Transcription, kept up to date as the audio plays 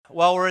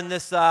Well, we're in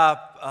this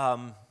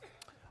our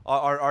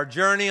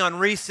journey on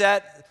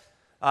reset,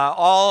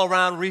 all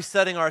around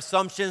resetting our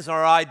assumptions,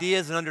 our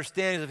ideas, and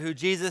understandings of who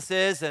Jesus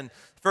is. And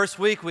first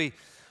week we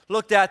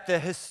looked at the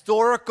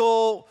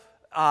historical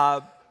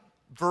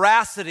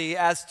veracity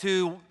as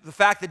to the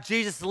fact that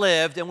Jesus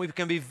lived, and we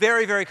can be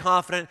very, very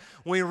confident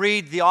when we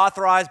read the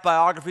authorized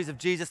biographies of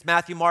Jesus,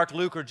 Matthew, Mark,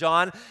 Luke, or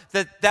John,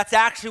 that that's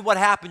actually what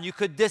happened. You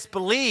could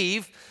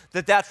disbelieve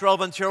that that's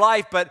relevant to your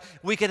life, but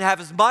we can have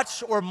as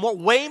much or more,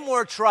 way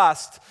more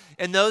trust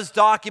in those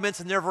documents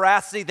and their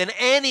veracity than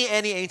any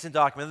ancient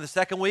document. In the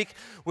second week,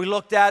 we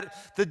looked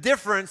at the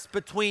difference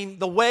between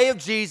the way of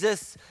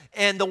Jesus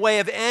and the way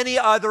of any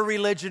other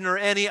religion or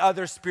any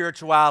other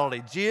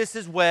spirituality.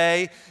 Jesus'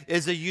 way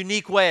is a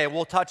unique way.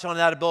 We'll touch on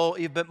that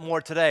a bit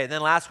more today. And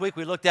then last week,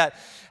 we looked at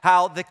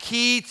how the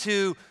key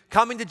to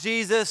coming to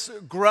Jesus,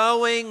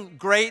 growing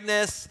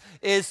greatness,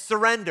 is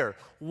surrender.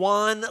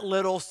 One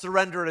little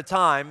surrender at a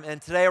time.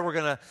 And today we're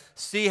going to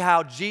see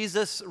how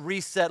Jesus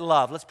reset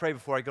love. Let's pray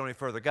before I go any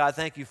further. God,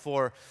 thank you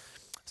for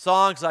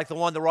songs like the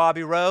one that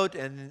Robbie wrote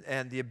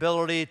and the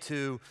ability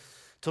to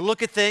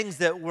look at things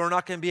that we're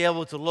not going to be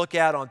able to look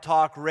at on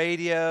talk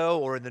radio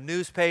or in the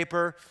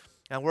newspaper.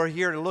 And we're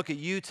here to look at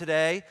you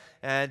today.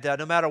 And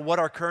no matter what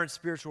our current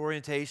spiritual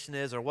orientation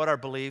is or what our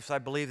beliefs, I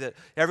believe that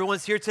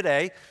everyone's here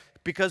today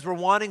because we're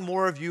wanting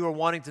more of you or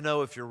wanting to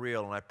know if you're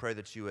real. And I pray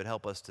that you would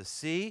help us to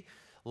see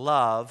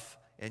love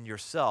in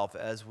yourself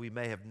as we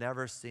may have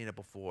never seen it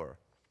before.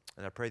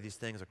 And I pray these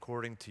things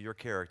according to your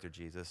character,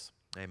 Jesus.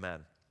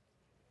 Amen.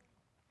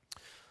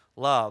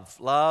 Love.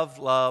 Maybe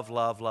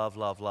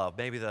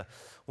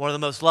one of the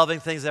most loving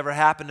things that ever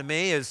happened to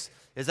me is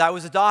I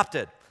was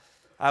adopted.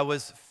 I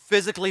was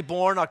physically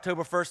born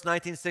October 1st,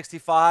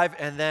 1965,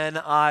 and then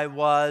I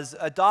was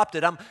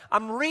adopted.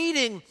 I'm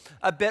reading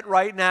a bit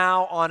right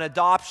now on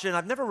adoption.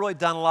 I've never really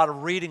done a lot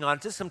of reading on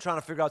it, just I'm trying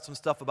to figure out some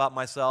stuff about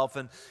myself.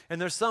 And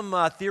there's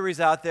some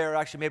theories out there,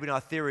 actually maybe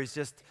not theories,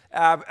 just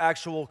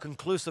actual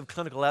conclusive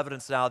clinical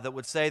evidence now that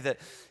would say that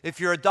if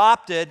you're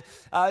adopted,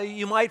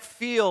 you might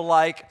feel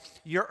like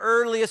your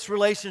earliest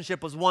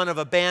relationship was one of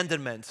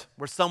abandonment,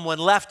 where someone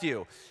left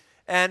you.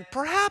 And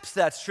perhaps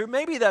that's true.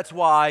 Maybe that's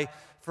why,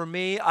 for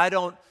me, I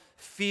don't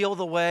feel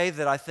the way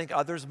that I think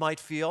others might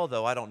feel,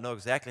 though I don't know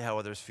exactly how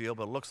others feel,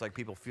 but it looks like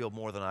people feel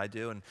more than I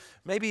do. And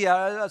maybe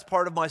that's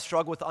part of my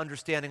struggle with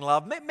understanding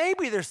love.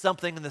 Maybe there's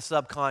something in the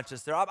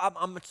subconscious there.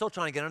 I'm still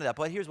trying to get into that,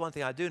 but here's one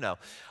thing I do know.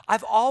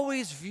 I've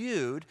always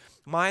viewed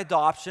my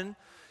adoption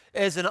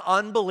as an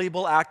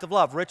unbelievable act of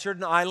love. Richard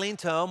and Eileen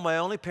Tome, my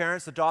only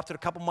parents, adopted a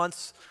couple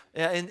months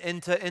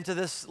into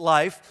this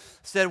life,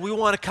 said, we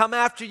want to come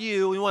after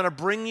you, we want to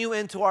bring you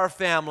into our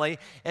family,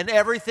 and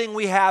everything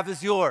we have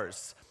is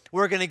yours.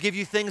 We're going to give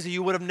you things that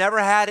you would have never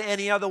had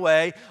any other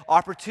way,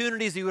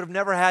 opportunities that you would have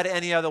never had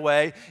any other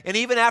way, and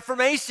even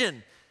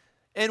affirmation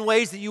in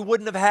ways that you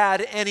wouldn't have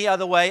had any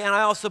other way. And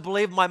I also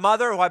believe my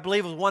mother, who I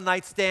believe was one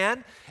night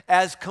stand,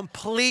 as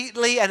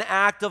completely an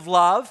act of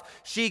love.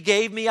 She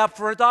gave me up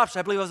for adoption.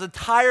 I believe it was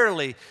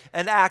entirely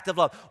an act of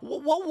love.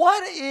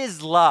 What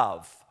is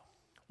love?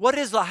 What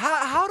is love?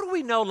 How do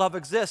we know love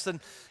exists?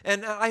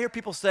 And I hear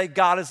people say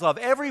God is love.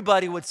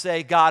 Everybody would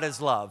say God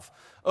is love.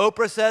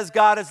 Oprah says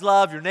God is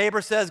love. Your neighbor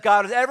says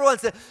God is. Everyone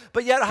says.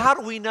 But yet, how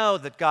do we know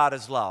that God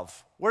is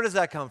love? Where does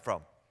that come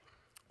from?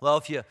 Well,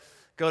 if you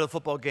go to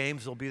football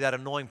games, there'll be that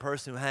annoying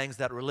person who hangs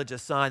that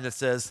religious sign that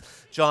says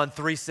John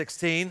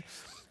 3:16.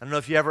 I don't know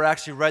if you ever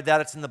actually read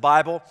that. It's in the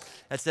Bible.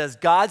 It says,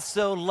 God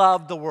so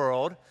loved the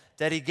world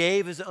that he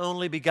gave his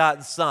only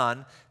begotten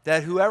Son,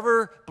 that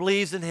whoever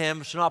believes in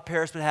him shall not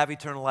perish but have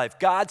eternal life.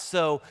 God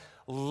so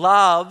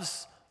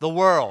loves the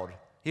world.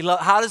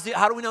 How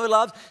do we know he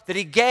loves? That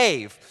he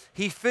gave.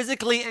 He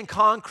physically and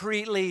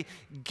concretely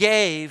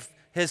gave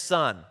his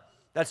Son.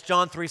 That's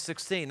John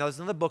 3:16. Now, there's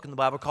another book in the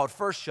Bible called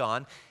 1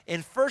 John.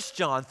 In 1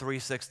 John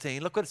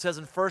 3:16, look what it says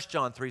in 1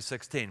 John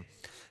 3:16. It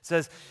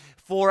says,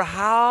 For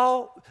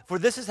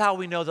this is how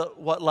we know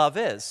what love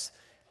is.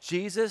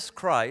 Jesus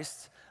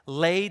Christ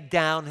laid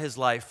down his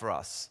life for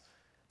us.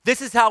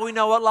 This is how we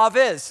know what love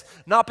is.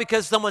 Not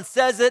because someone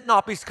says it,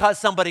 not because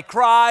somebody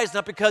cries,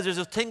 not because there's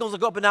those tingles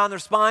that go up and down their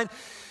spine.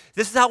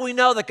 This is how we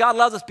know that God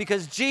loves us,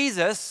 because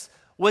Jesus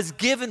was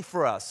given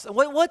for us. And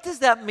what does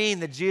that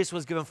mean, that Jesus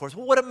was given for us?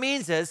 Well, what it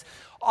means is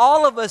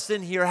all of us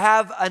in here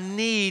have a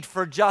need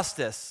for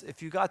justice.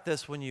 If you got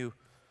this when you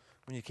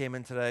came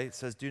in today, it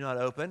says do not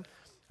open.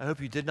 I hope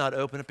you did not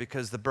open it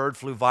because the bird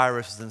flu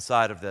virus is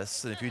inside of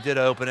this. And if you did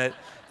open it,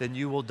 then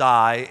you will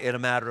die in a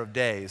matter of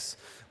days.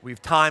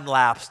 We've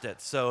time-lapsed it.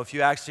 So if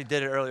you actually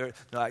did it earlier,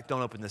 no,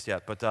 don't open this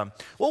yet. But,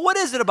 well, what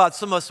is it about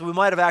some of us? We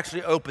might have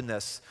actually opened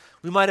this.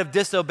 We might have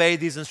disobeyed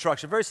these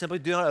instructions. Very simply,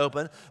 do not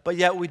open, but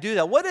yet we do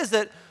that. What is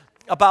it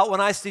about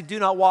when I see do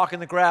not walk in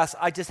the grass,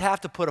 I just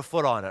have to put a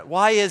foot on it?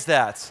 Why is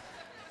that?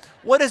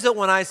 What is it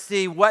when I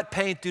see wet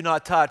paint, do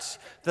not touch,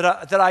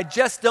 that I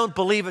just don't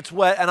believe it's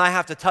wet and I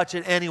have to touch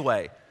it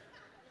anyway?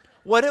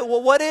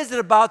 What is it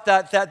about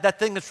that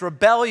thing that's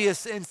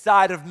rebellious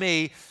inside of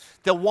me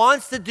that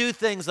wants to do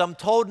things I'm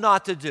told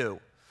not to do?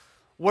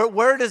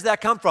 Where does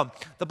that come from?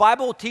 The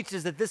Bible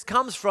teaches that this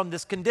comes from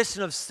this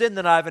condition of sin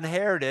that I've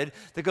inherited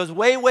that goes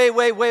way, way,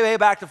 way, way, way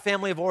back to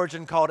family of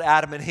origin called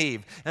Adam and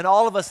Eve. And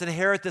all of us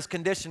inherit this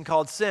condition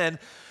called sin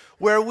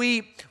where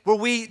we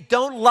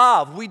don't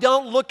love, we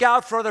don't look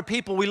out for other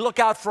people, we look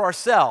out for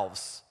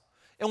ourselves.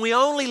 And we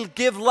only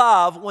give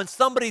love when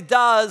somebody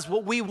does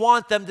what we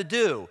want them to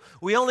do.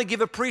 We only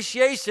give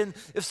appreciation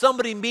if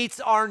somebody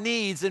meets our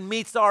needs and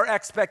meets our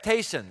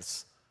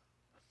expectations.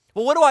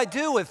 Well, what do I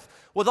do with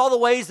all the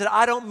ways that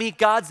I don't meet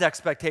God's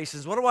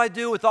expectations? What do I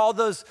do with all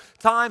those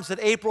times that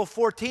April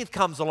 14th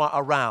comes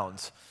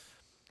around?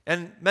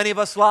 And many of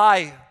us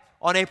lie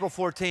on April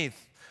 14th.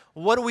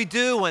 What do we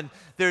do when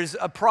there's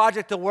a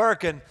project at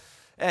work and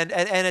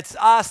it's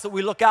us that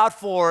we look out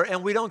for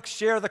and we don't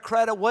share the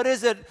credit? What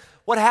is it?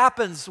 What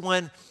happens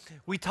when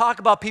we talk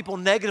about people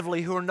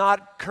negatively who are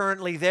not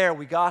currently there?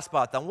 We gossip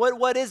about them.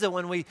 What is it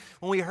when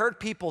we hurt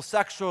people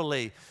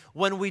sexually?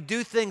 When we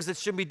do things that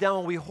shouldn't be done?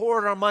 When we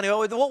hoard our money?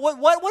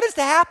 What is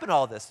to happen to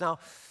all this? Now,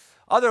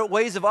 other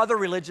ways of other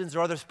religions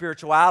or other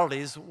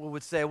spiritualities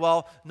would say,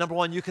 well, number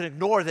one, you can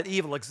ignore that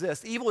evil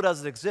exists. Evil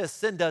doesn't exist.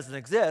 Sin doesn't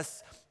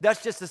exist.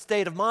 That's just a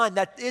state of mind.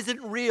 That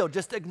isn't real.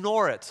 Just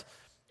ignore it.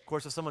 Of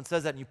course, if someone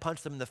says that and you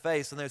punch them in the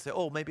face and they say,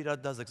 oh, maybe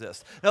that does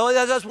exist. No,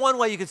 that's one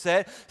way you could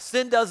say it.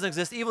 Sin doesn't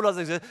exist. Evil doesn't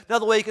exist.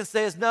 Another way you can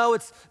say is, no,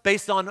 it's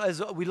based on,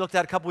 as we looked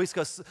at a couple weeks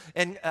ago,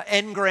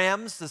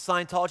 engrams. The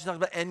Scientology talks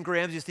about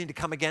engrams. You just need to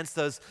come against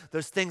those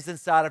things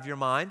inside of your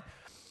mind.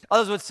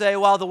 Others would say,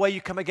 well, the way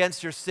you come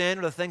against your sin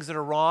or the things that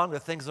are wrong, the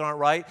things that aren't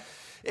right,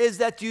 is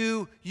that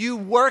you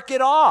work it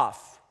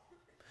off.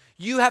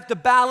 You have to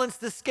balance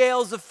the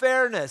scales of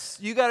fairness.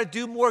 You got to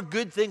do more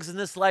good things in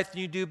this life than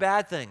you do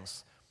bad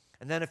things.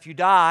 And then if you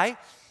die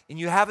and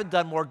you haven't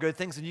done more good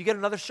things, and you get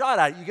another shot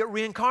at it, you get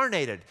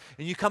reincarnated,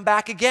 and you come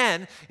back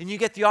again, and you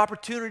get the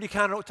opportunity to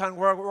kind of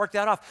work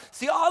that off.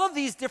 See, all of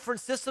these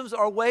different systems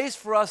are ways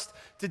for us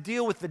to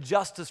deal with the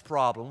justice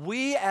problem.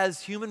 We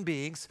as human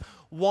beings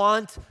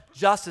want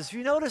justice. If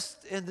you notice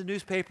in the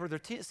newspaper,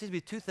 there seems to be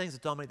two things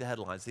that dominate the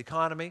headlines: the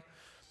economy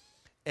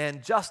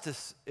and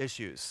justice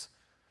issues.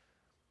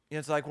 You know,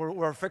 it's like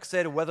we're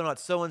fixated whether or not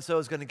so-and-so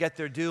is going to get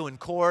their due in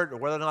court, or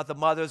whether or not the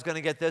mother is going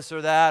to get this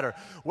or that, or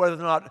whether or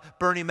not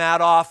Bernie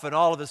Madoff and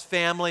all of his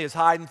family is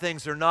hiding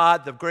things or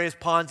not, the greatest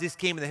Ponzi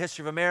scheme in the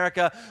history of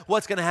America.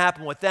 What's going to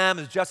happen with them?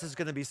 Is justice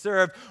going to be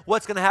served?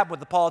 What's going to happen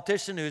with the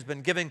politician who's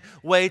been giving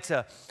way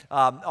to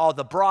all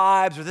the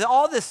bribes, or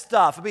all this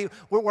stuff? I mean,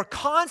 we're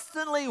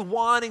constantly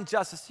wanting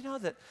justice. You know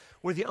that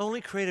we're the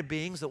only created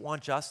beings that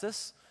want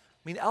justice?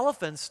 I mean,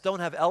 elephants don't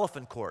have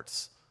elephant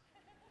courts.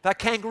 In fact,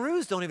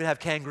 kangaroos don't even have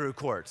kangaroo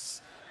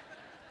courts.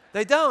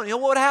 They don't. You know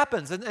what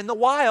happens? In the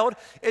wild,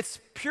 it's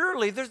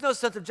purely, there's no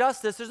sense of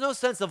justice. There's no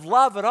sense of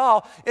love at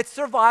all. It's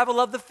survival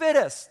of the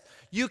fittest.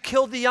 You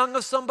killed the young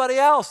of somebody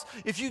else.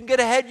 If you can get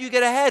ahead, you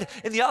get ahead.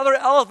 And the other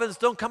elephants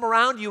don't come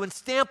around you and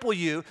trample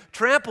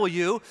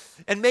you,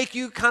 and make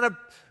you kind of,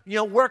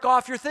 work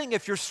off your thing.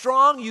 If you're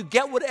strong, you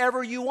get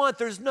whatever you want.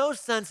 There's no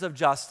sense of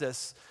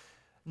justice.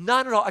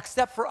 None at all,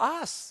 except for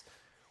us.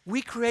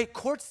 We create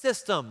court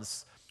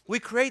systems. We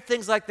create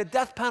things like the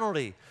death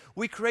penalty.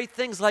 We create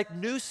things like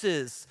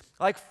nooses,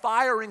 like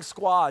firing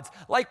squads,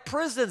 like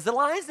prisons. The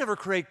Lions never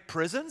create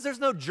prisons. There's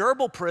no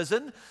gerbil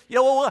prison.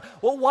 Well,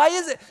 why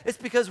is it? It's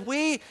because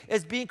we,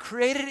 as being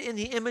created in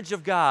the image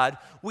of God,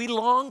 we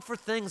long for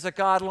things that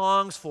God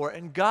longs for,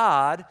 and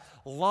God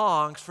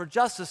longs for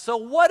justice. So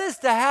what is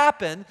to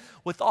happen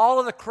with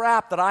all of the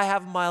crap that I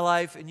have in my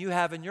life and you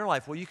have in your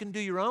life? Well, you can do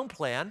your own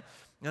plan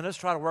and just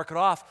try to work it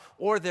off,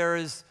 or there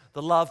is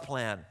the love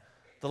plan.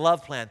 The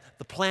love plan,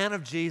 the plan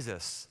of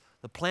Jesus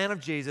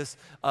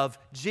of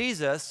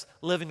Jesus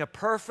living a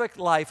perfect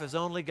life as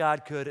only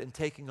God could and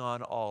taking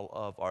on all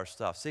of our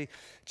stuff. See,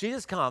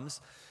 Jesus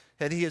comes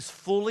and he is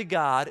fully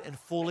God and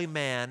fully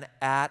man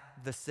at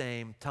the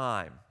same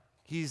time.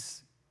 He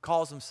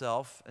calls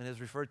himself and is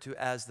referred to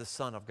as the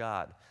Son of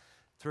God.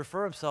 To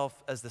refer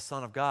himself as the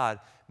Son of God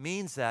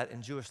means that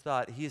in Jewish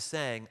thought, he is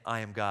saying,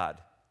 I am God.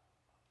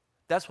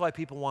 That's why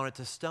people wanted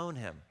to stone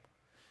him.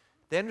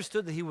 They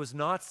understood that he was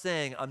not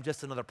saying, I'm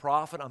just another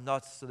prophet, I'm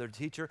not just another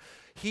teacher.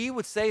 He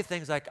would say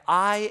things like,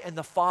 I and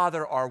the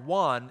Father are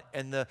one,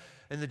 and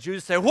the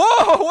Jews say,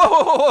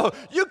 whoa,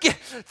 you get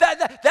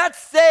that's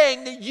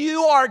saying that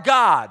you are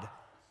God.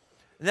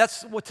 And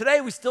that's what today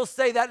we still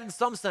say that in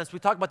some sense. We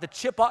talk about the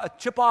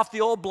chip off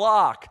the old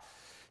block.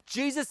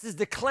 Jesus is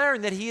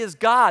declaring that he is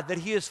God, that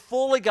he is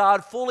fully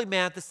God, fully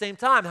man at the same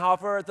time.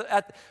 However,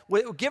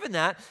 given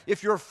that,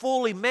 if you're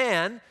fully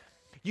man,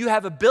 you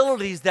have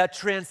abilities that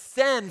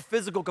transcend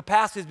physical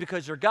capacities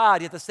because you're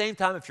God. Yet at the same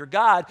time, if you're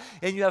God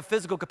and you have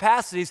physical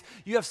capacities,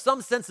 you have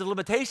some sense of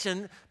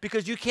limitation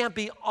because you can't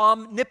be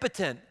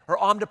omnipotent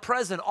or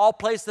omnipresent all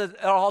places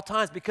at all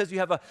times because you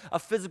have a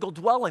physical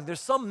dwelling.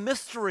 There's some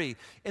mystery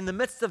in the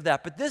midst of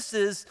that. But this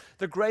is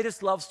the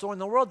greatest love story in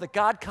the world, that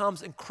God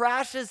comes and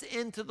crashes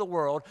into the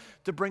world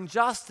to bring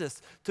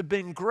justice, to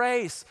bring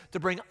grace,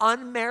 to bring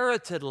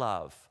unmerited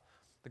love.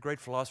 The great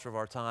philosopher of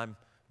our time,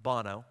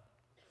 Bono,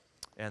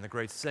 and the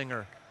great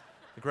singer,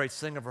 the great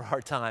singer of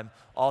our time,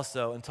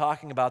 also, in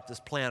talking about this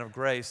plan of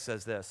grace,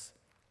 says this.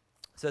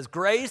 It says,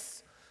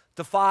 grace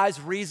defies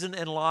reason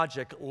and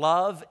logic.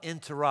 Love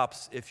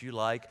interrupts, if you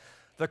like,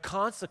 the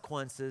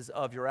consequences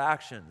of your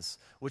actions,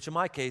 which in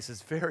my case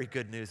is very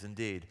good news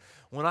indeed.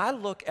 When I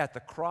look at the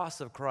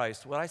cross of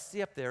Christ, what I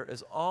see up there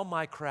is all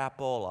my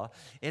crapola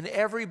and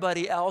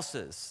everybody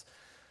else's.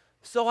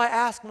 So I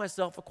ask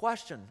myself a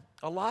question.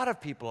 A lot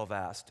of people have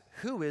asked,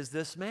 who is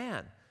this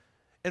man?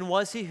 And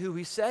was he who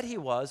he said he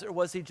was, or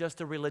was he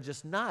just a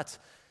religious nut?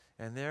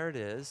 And there it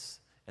is,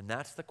 and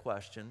that's the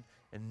question,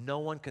 and no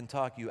one can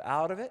talk you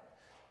out of it,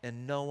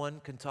 and no one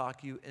can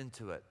talk you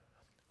into it.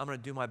 I'm going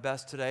to do my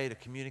best today to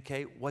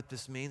communicate what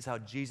this means, how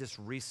Jesus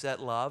reset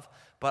love,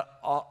 but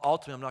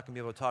ultimately I'm not going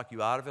to be able to talk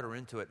you out of it or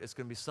into it. It's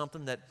going to be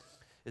something that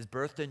is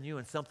birthed in you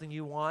and something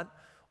you want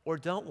or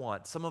don't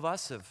want. Some of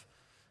us have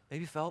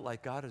maybe felt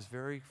like God is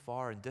very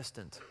far and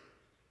distant,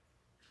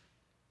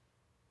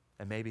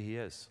 and maybe he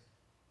is.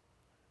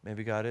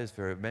 Maybe God is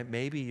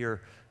maybe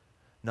you're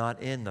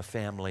not in the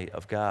family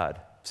of God.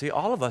 See,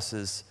 all of us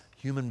as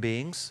human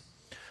beings,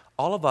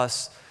 all of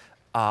us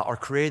are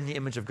created in the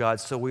image of God,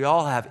 so we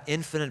all have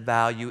infinite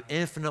value,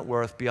 infinite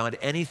worth beyond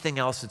anything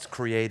else that's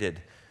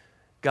created.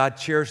 God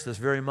cherishes us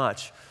very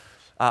much.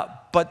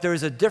 But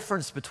there's a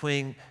difference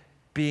between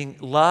being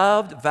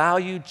loved,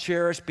 valued,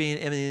 cherished, being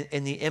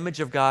in the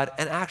image of God,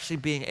 and actually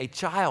being a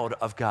child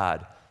of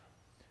God.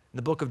 In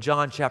the book of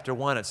John, chapter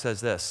 1, it says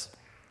this.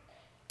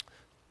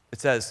 It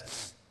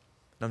says,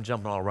 and I'm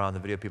jumping all around the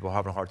video, people are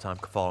having a hard time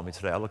following me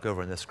today. I look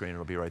over on this screen,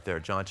 it'll be right there,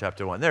 John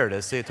chapter 1. There it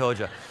is, see, I told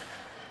you.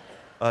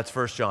 It's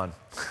 1 John.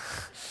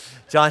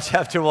 John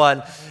chapter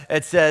 1,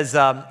 it says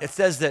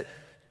that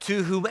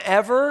to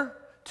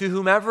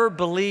whomever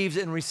believes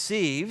and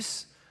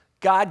receives,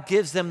 God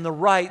gives them the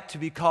right to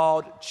be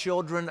called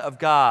children of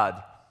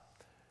God.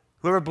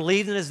 Whoever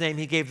believed in his name,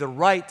 he gave the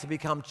right to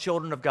become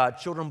children of God,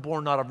 children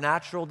born not of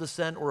natural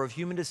descent or of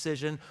human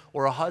decision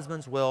or a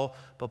husband's will,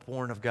 but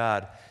born of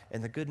God.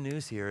 And the good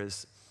news here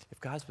is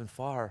if God's been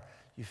far,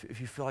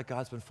 if you feel like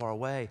God's been far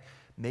away,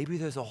 maybe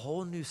there's a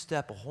whole new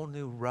step, a whole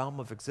new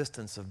realm of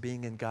existence of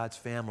being in God's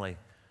family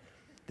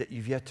that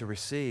you've yet to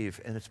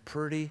receive, and it's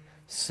pretty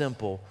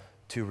simple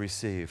to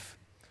receive.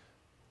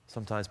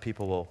 Sometimes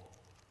people will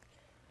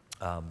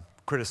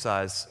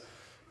criticize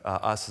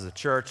us as a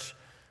church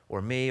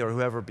or me or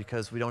whoever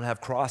because we don't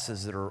have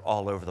crosses that are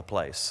all over the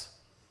place.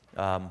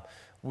 And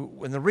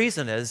the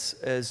reason is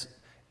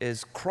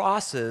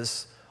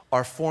crosses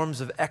are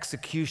forms of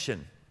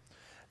execution.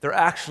 They're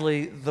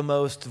actually the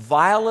most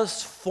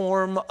vilest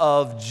form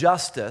of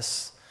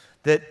justice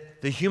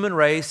that the human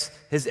race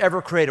has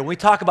ever created. When we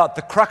talk about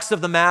the crux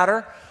of the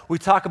matter, we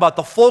talk about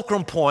the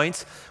fulcrum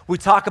point, we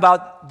talk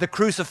about the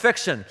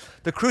crucifixion.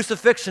 The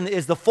crucifixion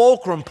is the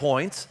fulcrum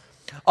point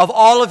of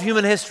all of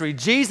human history.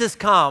 Jesus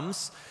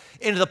comes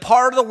into the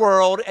part of the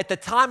world at the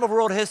time of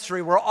world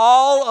history where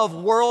all of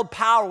world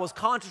power was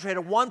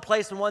concentrated one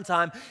place and one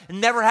time and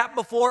never happened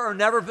before or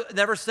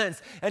never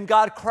since. And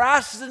God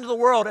crashes into the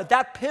world at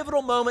that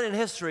pivotal moment in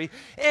history.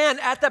 And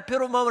at that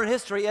pivotal moment in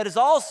history, it is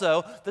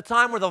also the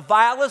time where the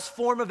vilest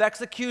form of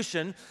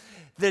execution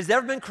that has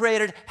ever been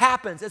created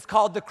happens. It's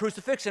called the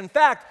crucifixion. In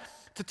fact,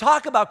 to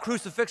talk about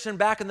crucifixion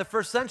back in the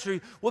first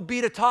century would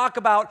be to talk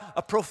about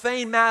a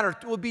profane matter.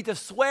 It would be to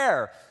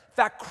swear. In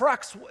fact,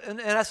 crux,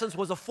 in essence,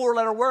 was a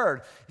four-letter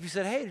word. If you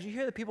said, hey, did you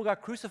hear that people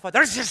got crucified?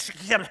 There's just,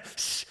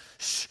 shh,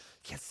 you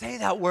can't say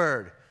that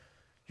word.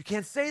 You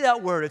can't say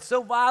that word. It's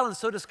so vile and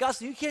so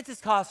disgusting. You can't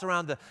just toss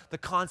around the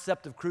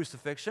concept of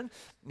crucifixion.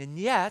 And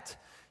yet,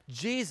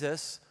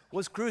 Jesus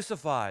was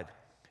crucified.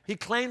 He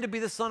claimed to be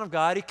the Son of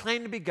God. He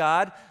claimed to be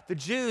God. The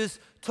Jews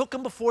took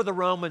him before the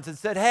Romans and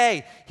said,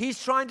 hey,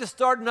 he's trying to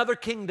start another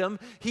kingdom.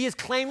 He is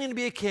claiming to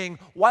be a king.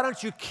 Why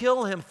don't you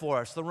kill him for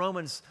us? The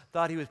Romans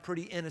thought he was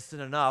pretty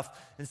innocent enough,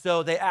 and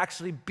so they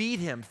actually beat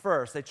him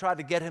first. They tried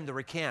to get him to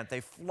recant.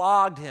 They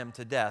flogged him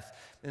to death.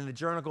 In the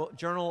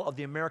Journal of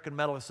the American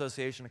Medical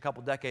Association a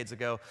couple decades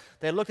ago,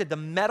 they looked at the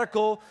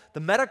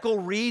medical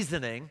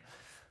reasoning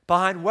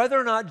behind whether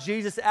or not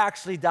Jesus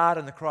actually died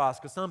on the cross,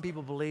 because some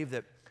people believe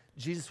that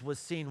Jesus was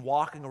seen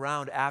walking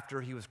around after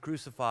he was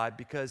crucified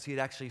because he had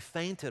actually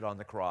fainted on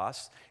the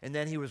cross, and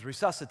then he was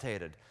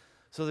resuscitated.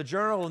 So the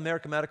Journal of the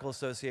American Medical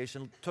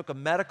Association took a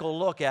medical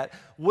look at,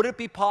 would it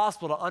be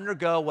possible to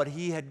undergo what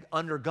he had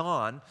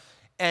undergone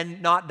and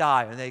not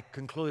die? And they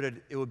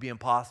concluded it would be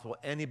impossible.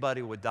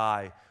 Anybody would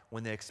die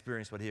when they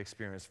experienced what he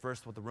experienced.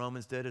 First, what the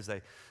Romans did is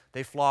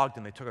they flogged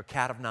him. They took a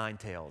cat of nine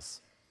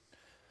tails,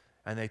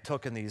 and they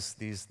took in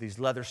these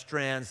leather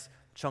strands,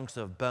 chunks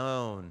of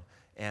bone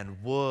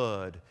and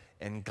wood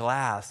and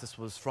glass, this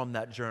was from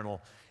that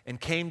journal, and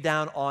came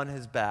down on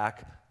his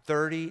back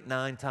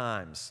 39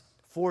 times.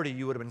 40,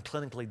 you would have been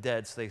clinically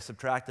dead, so they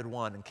subtracted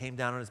one and came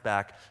down on his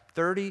back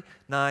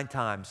 39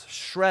 times,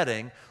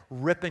 shredding,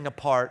 ripping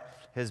apart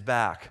his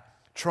back,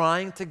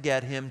 trying to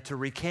get him to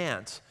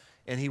recant,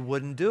 and he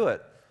wouldn't do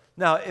it.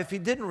 Now, if he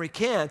didn't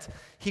recant,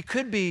 he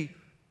could be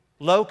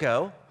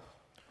loco,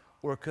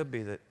 or it could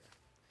be that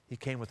he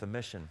came with a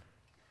mission.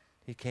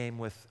 He came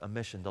with a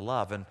mission to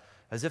love. And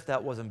As if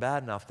that wasn't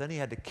bad enough, then he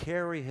had to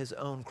carry his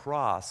own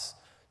cross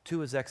to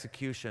his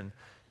execution,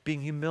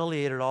 being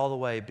humiliated all the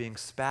way, being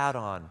spat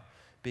on,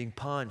 being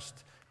punched,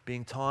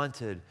 being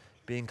taunted,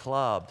 being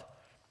clubbed.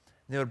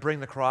 And they would bring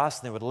the cross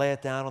and they would lay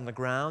it down on the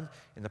ground,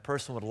 and the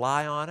person would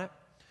lie on it.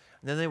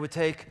 And then they would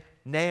take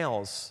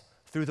nails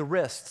through the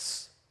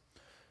wrists.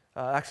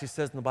 Actually, it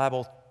says in the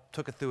Bible,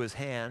 took it through his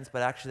hands,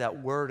 but actually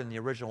that word in the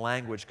original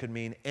language could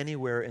mean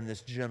anywhere in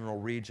this general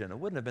region. It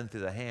wouldn't have been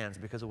through the hands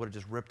because it would have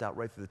just ripped out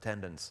right through the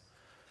tendons.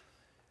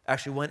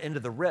 Actually went into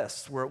the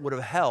wrists where it would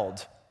have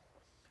held.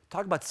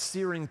 Talk about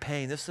searing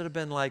pain. This would have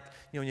been like,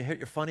 when you hit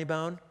your funny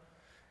bone,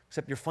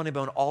 except your funny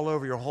bone all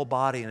over your whole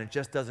body and it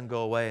just doesn't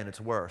go away and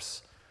it's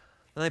worse.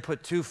 Then they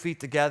put 2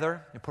 feet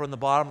together and put it on the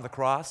bottom of the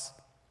cross.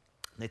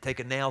 And they take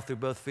a nail through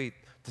both feet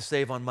to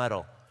save on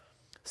metal.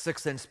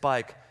 6-inch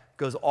spike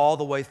goes all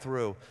the way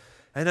through.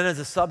 And then as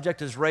the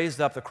subject is raised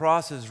up, the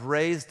cross is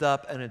raised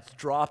up and it's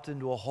dropped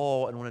into a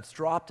hole. And when it's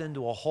dropped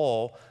into a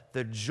hole,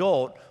 the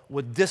jolt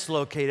would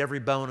dislocate every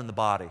bone in the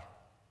body.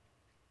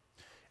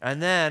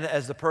 And then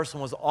as the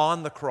person was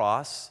on the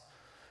cross,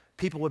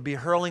 people would be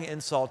hurling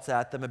insults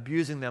at them,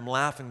 abusing them,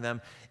 laughing at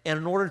them. And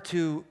in order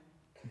to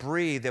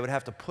breathe, they would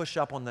have to push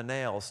up on the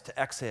nails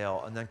to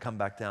exhale and then come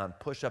back down,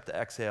 push up to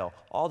exhale,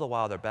 all the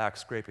while their back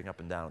scraping up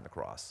and down on the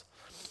cross.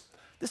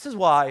 This is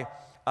why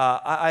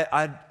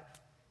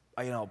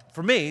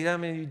for me,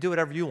 you do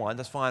whatever you want,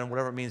 that's fine,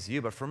 whatever it means to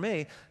you, but for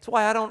me, it's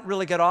why I don't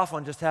really get off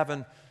on just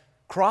having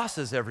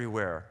crosses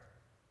everywhere.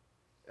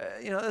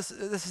 This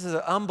is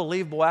an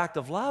unbelievable act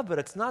of love, but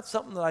it's not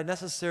something that I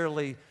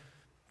necessarily,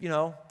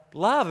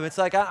 love. It's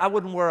like I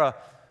wouldn't wear a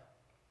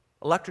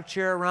electric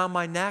chair around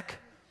my neck.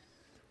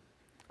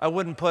 I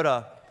wouldn't put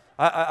a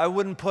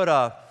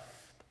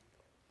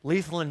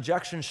lethal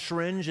injection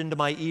syringe into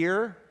my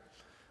ear.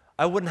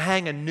 I wouldn't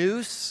hang a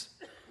noose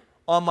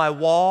on my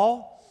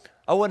wall.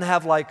 I wouldn't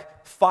have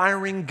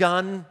firing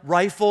gun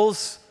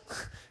rifles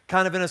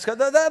kind of in a scope.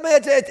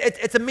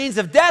 It's a means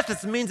of death.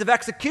 It's a means of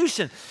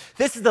execution.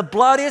 This is the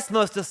bloodiest,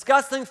 most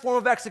disgusting form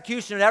of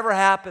execution that ever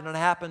happened, and it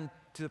happened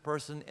to the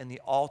person in the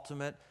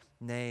ultimate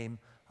name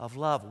of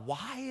love.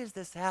 Why is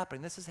this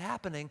happening? This is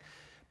happening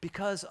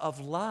because of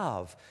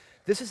love.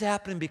 This is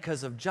happening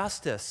because of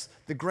justice,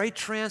 the great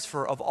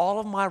transfer of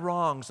all of my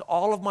wrongs,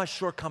 all of my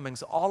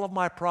shortcomings, all of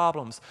my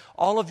problems,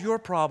 all of your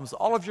problems,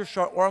 all of your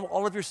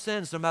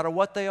sins, no matter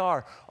what they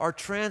are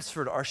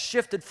transferred, are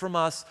shifted from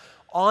us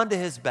onto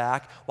his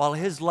back, while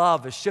his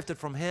love is shifted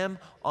from him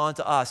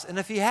onto us. And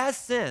if he has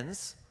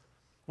sins,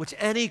 which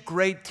any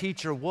great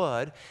teacher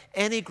would,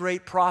 any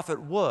great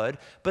prophet would,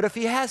 but if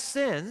he has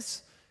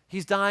sins,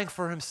 he's dying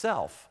for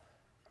himself.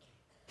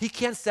 He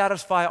can't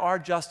satisfy our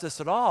justice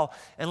at all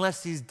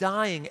unless he's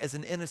dying as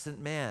an innocent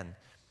man.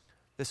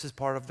 This is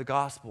part of the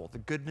gospel, the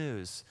good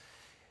news.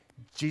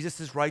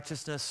 Jesus'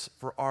 righteousness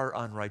for our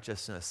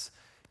unrighteousness.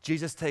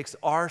 Jesus takes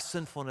our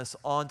sinfulness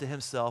onto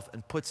himself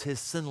and puts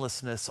his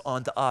sinlessness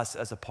onto us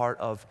as a part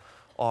of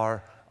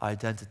our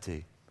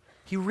identity.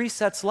 He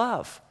resets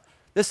love.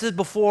 This is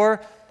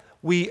before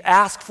we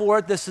ask for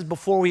it. This is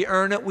before we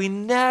earn it. We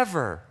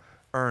never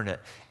earn it.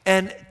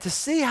 And to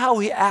see how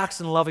he acts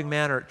in a loving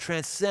manner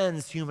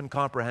transcends human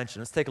comprehension.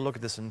 Let's take a look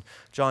at this in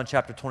John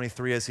chapter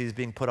 23 as he's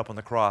being put up on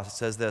the cross. It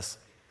says this: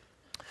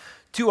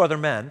 2 other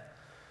men,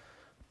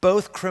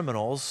 both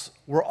criminals,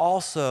 were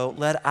also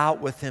led out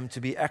with him to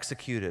be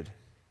executed.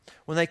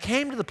 When they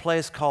came to the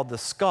place called the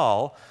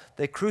Skull,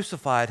 they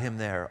crucified him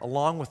there,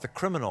 along with the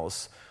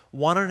criminals,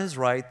 one on his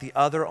right, the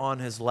other on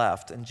his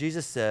left. And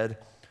Jesus said,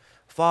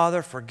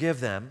 "Father, forgive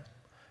them,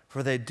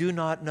 for they do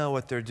not know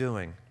what they're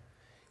doing."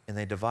 And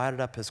they divided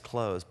up his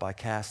clothes by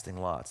casting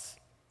lots.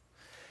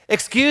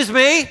 Excuse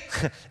me?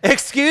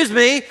 Excuse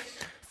me?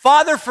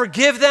 Father,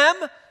 forgive them?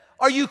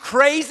 Are you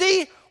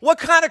crazy? What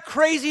kind of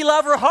crazy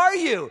lover are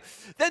you?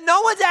 That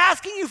no one's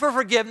asking you for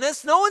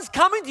forgiveness. No one's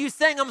coming to you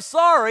saying, I'm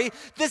sorry.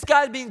 This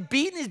guy's being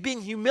beaten. He's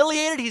being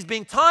humiliated. He's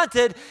being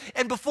taunted.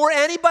 And before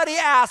anybody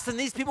asks, and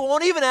these people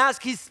won't even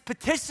ask, he's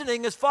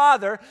petitioning his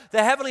Father,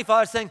 the Heavenly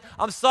Father, saying,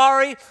 I'm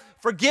sorry,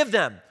 forgive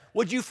them.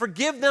 Would you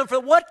forgive them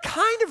for what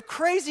kind of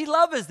crazy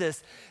love is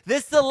this?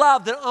 This is the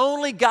love that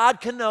only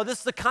God can know. This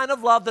is the kind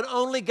of love that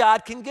only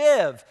God can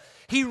give.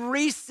 He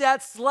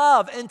resets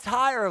love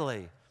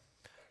entirely.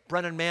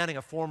 Brennan Manning,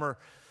 a former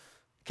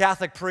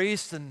Catholic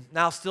priest and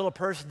now still a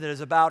person that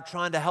is about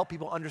trying to help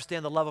people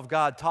understand the love of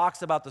God,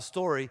 talks about the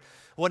story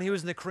when he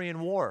was in the Korean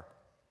War.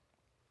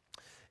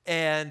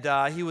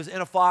 And he was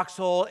in a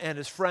foxhole, and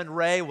his friend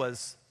Ray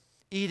was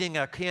eating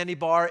a candy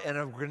bar, and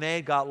a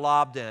grenade got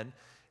lobbed in.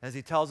 As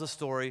he tells the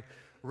story,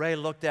 Ray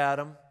looked at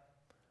him,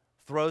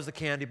 throws the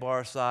candy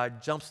bar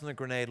aside, jumps on the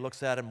grenade,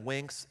 looks at him,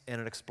 winks,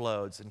 and it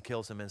explodes and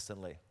kills him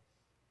instantly.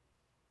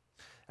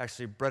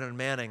 Actually, Brennan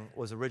Manning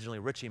was originally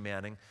Richie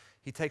Manning.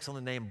 He takes on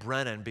the name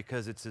Brennan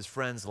because it's his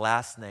friend's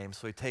last name,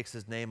 so he takes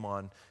his name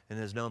on and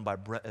is known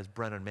as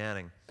Brennan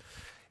Manning.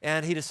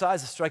 And he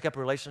decides to strike up a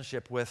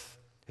relationship with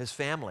his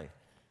family,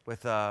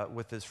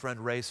 with his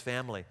friend Ray's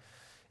family.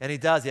 And he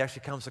does. He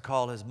actually comes to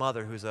call his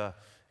mother, who's an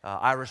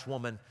Irish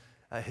woman,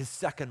 his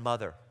second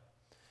mother.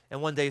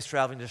 And one day he's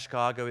traveling to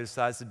Chicago. He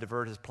decides to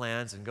divert his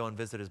plans and go and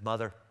visit his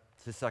mother,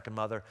 his second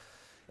mother.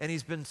 And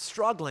he's been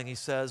struggling, he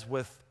says,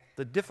 with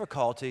the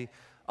difficulty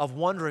of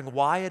wondering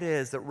why it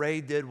is that Ray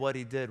did what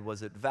he did.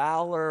 Was it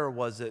valor?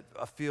 Was it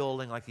a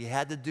feeling like he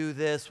had to do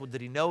this?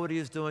 Did he know what he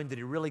was doing? Did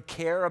he really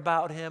care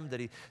about him?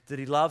 Did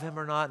he love him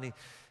or not? And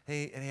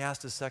he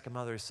asked his second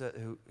mother,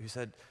 he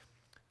said,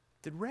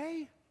 did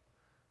Ray,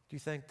 do you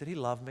think, did he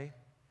love me?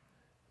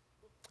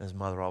 His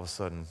mother all of a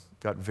sudden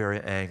got very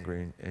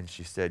angry, and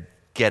she said,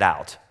 get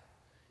out.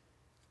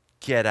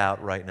 Get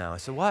out right now. I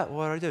said, what?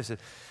 What did I do? He said,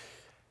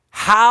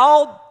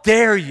 how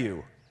dare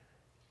you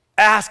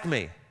ask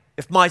me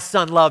if my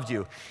son loved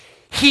you?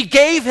 He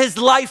gave his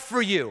life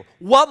for you.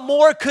 What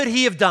more could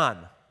he have done?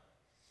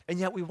 And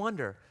yet we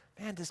wonder,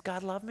 man, does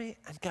God love me?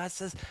 And God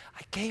says,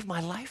 I gave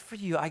my life for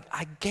you. I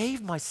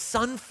gave my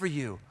son for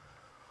you.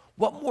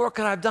 What more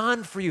could I have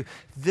done for you?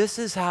 This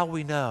is how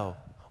we know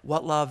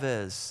what love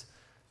is.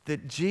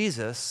 That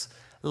Jesus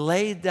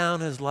laid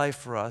down his life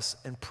for us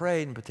and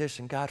prayed and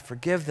petitioned, God,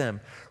 forgive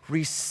them,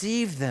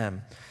 receive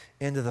them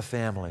into the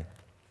family.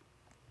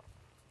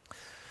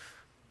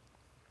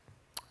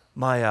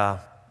 I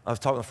was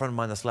talking to a friend of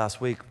mine this last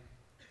week,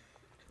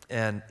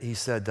 and he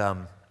said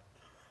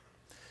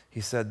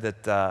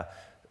that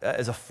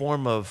as a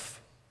form of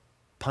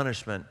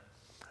punishment,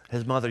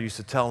 his mother used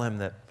to tell him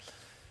that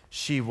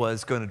she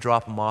was going to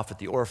drop him off at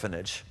the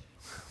orphanage.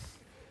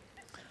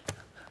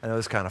 I know it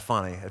was kind of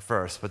funny at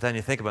first, but then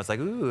you think about it, it's like,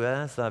 ooh,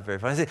 that's not very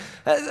funny. See,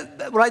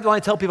 when I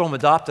tell people I'm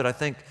adopted, I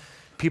think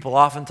people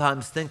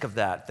oftentimes think of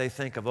that. They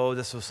think of, oh,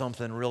 this was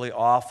something really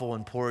awful,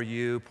 and poor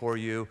you, poor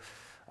you.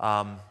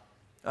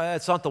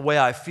 It's not the way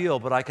I feel,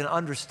 but I can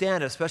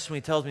understand it, especially when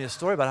he tells me a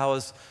story about how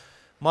his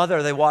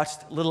mother, they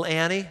watched little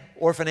Annie,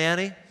 Orphan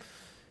Annie,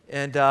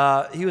 and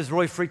he was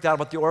really freaked out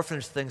about the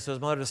orphanage thing, so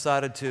his mother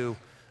decided to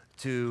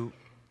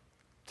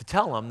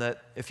tell him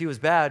that if he was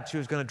bad, she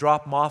was going to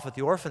drop him off at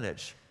the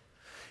orphanage.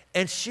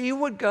 And she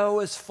would go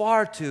as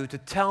far to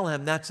tell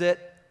him, that's it,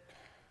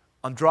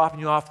 I'm dropping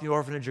you off at the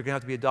orphanage, you're going to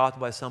have to be adopted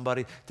by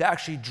somebody, to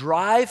actually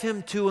drive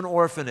him to an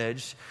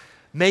orphanage,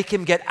 make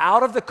him get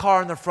out of the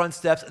car on the front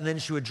steps, and then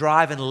she would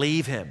drive and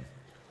leave him.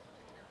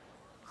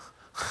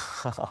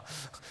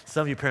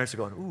 Some of you parents are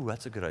going, ooh,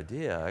 that's a good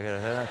idea. I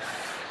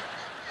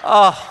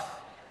gotta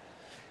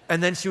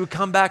and then she would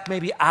come back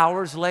maybe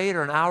hours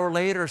later, an hour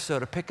later or so,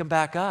 to pick him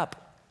back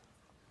up.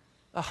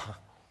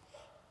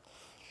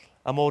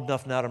 I'm old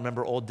enough now to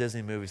remember old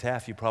Disney movies.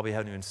 Half you probably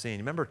haven't even seen. You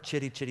remember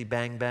Chitty Chitty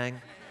Bang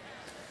Bang?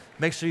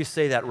 Make sure you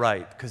say that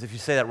right, because if you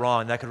say that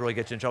wrong, that could really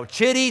get you in trouble.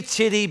 Chitty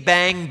Chitty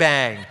Bang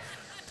Bang.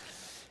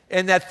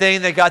 In that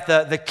thing, they got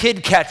the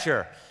kid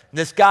catcher. And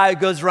this guy who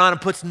goes around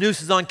and puts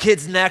nooses on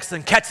kids' necks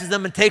and catches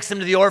them and takes them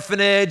to the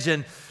orphanage.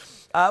 And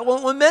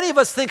when many of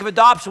us think of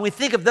adoption, we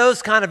think of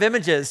those kind of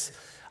images.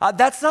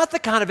 That's not the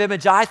kind of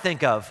image I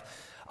think of.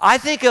 I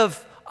think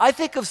of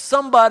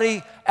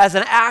somebody as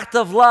an act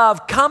of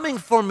love coming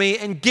for me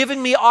and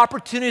giving me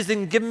opportunities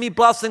and giving me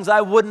blessings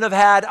I wouldn't have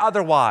had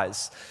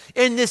otherwise.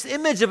 And this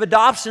image of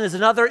adoption is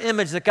another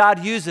image that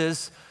God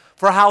uses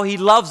for how he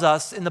loves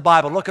us in the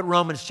Bible. Look at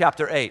Romans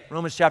chapter 8.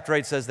 Romans chapter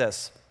 8 says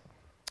this.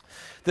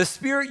 The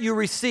Spirit you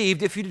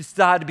received, if you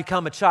decide to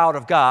become a child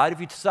of God, if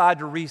you decide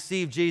to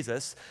receive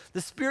Jesus,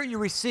 the Spirit you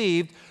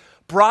received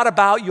brought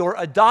about your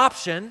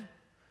adoption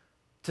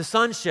to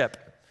sonship.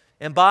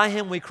 And by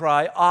him we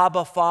cry,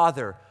 Abba,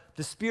 Father.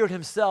 The Spirit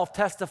himself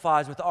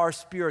testifies with our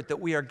spirit that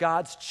we are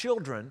God's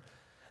children.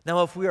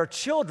 Now, if we are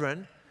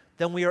children,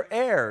 then we are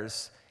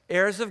heirs,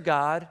 heirs of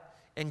God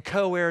and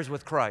co-heirs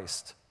with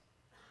Christ.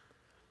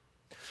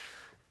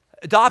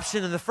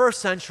 Adoption in the first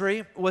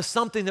century was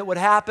something that would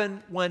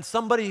happen when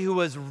somebody who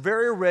was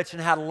very rich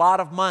and had a lot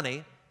of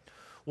money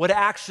would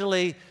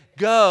actually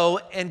go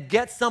and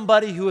get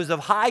somebody who is of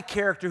high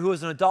character, who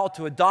is an adult,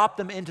 to adopt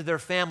them into their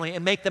family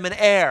and make them an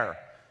heir.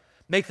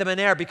 Make them an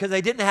heir because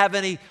they didn't have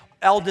any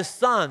eldest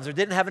sons or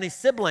didn't have any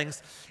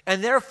siblings,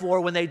 and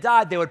therefore when they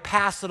died they would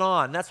pass it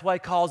on. That's why he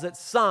calls it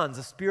sons,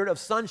 a spirit of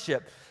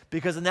sonship,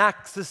 because in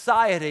that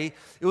society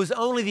it was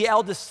only the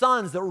eldest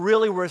sons that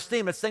really were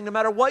esteemed. It's saying no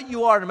matter what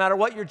you are, no matter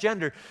what your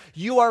gender,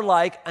 you are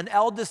like an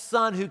eldest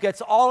son who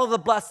gets all of the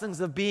blessings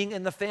of being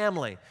in the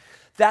family.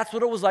 That's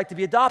what it was like to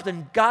be adopted.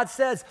 And God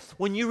says,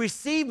 when you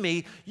receive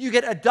me, you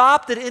get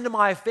adopted into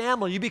my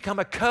family. You become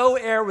a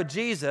co-heir with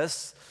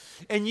Jesus.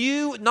 And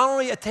you not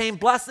only attain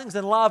blessings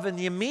and love in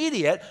the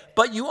immediate,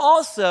 but you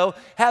also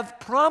have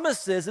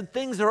promises and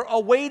things that are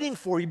awaiting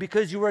for you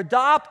because you were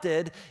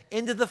adopted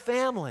into the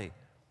family.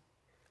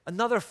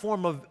 Another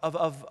form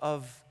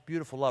of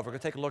beautiful love. We're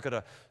going to take a look at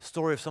a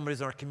story of somebody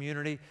in our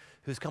community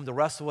who's come to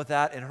wrestle with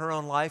that in her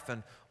own life.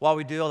 And while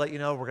we do, I'll let you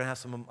know we're going to have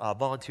some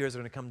volunteers that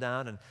are going to come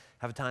down and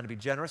have a time to be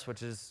generous,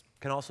 which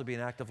can also be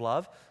an act of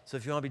love. So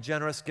if you want to be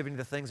generous, giving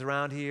the things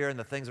around here and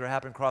the things that are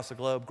happening across the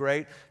globe,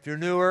 great. If you're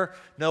newer,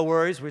 no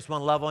worries. We just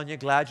want to love on you.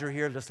 Glad you're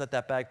here. Just let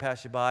that bag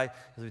pass you by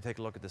as we take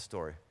a look at this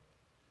story.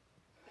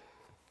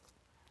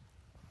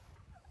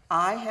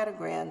 I had a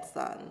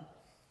grandson,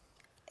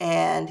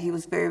 and he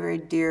was very, very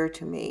dear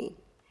to me.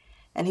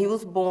 And he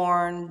was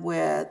born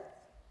with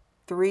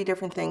 3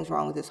 different things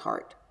wrong with his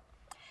heart.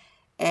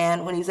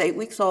 And when he was 8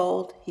 weeks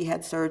old, he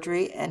had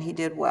surgery and he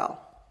did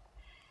well.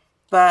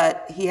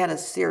 But he had a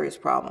serious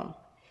problem.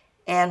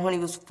 And when he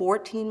was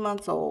 14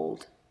 months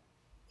old,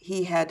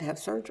 he had to have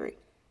surgery,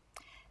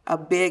 a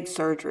big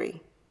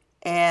surgery.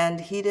 And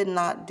he did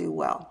not do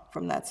well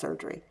from that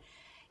surgery.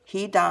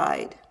 He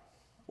died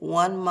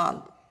 1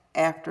 month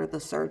after the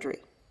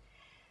surgery.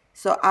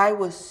 So I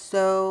was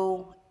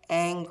so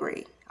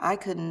angry. I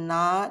could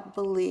not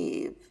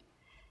believe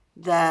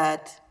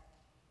that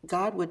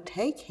God would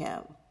take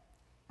him.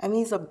 I mean,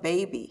 he's a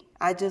baby.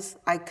 I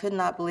could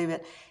not believe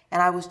it.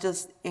 And I was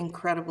just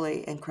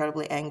incredibly,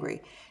 incredibly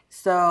angry.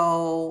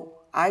 So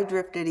I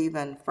drifted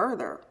even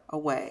further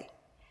away.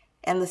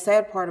 And the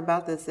sad part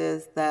about this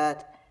is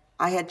that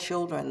I had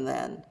children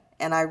then,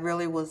 and I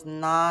really was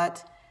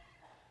not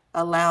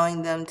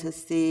allowing them to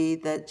see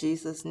that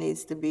Jesus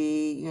needs to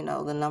be,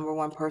 the number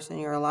one person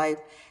in your life,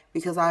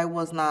 because I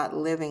was not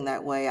living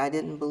that way. I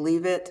didn't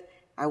believe it.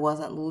 I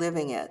wasn't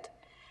living it.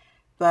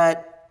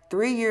 But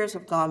 3 years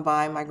have gone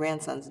by, my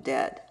grandson's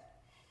dead,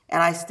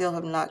 and I still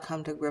have not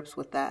come to grips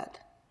with that.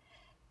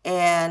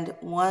 And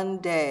one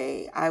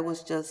day, I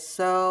was just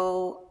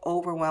so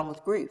overwhelmed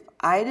with grief.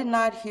 I did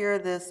not hear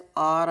this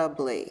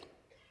audibly,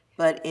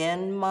 but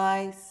in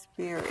my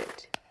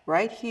spirit,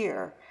 right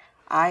here,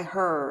 I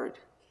heard,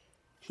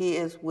 "He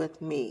is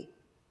with me.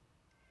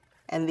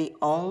 And the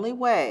only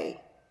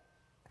way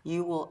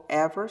you will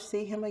ever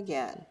see him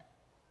again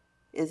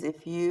is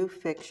if you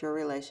fix your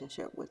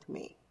relationship with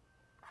me."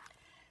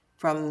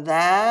 From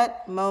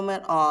that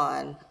moment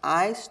on,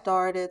 I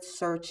started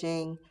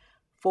searching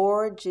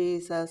for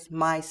Jesus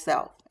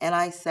myself. And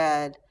I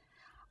said,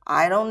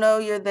 I don't know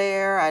you're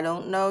there. I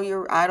don't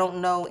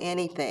know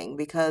anything,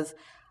 because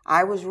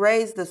I was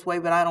raised this way,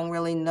 but I don't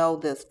really know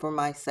this for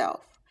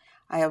myself.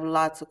 I have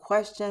lots of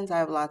questions. I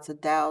have lots of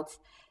doubts,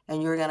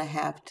 and you're going to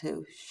have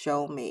to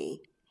show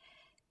me.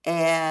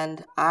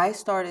 And I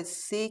started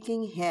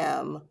seeking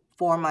him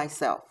for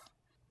myself.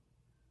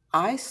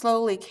 I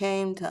slowly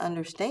came to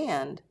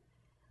understand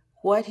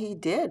what he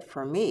did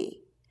for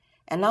me.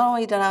 And not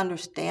only did I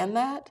understand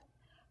that,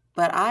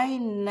 but I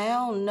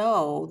now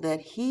know that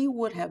he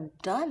would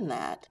have done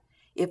that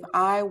if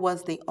I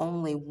was the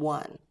only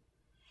one.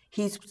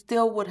 He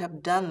still would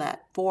have done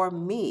that for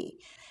me.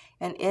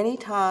 And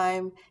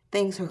anytime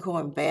things are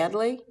going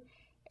badly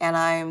and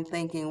I'm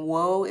thinking,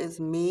 woe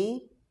is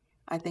me,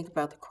 I think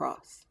about the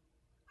cross.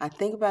 I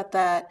think about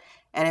that,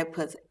 and it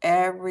puts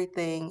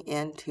everything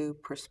into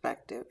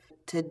perspective.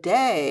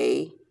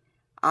 Today,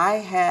 I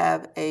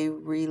have a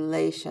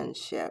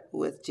relationship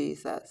with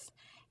Jesus.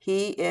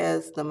 He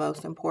is the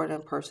most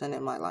important person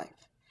in my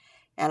life.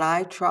 And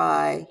I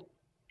try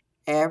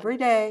every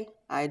day.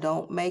 I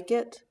don't make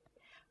it,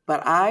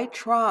 but I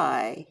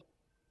try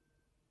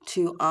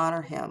to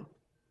honor him.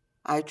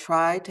 I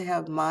try to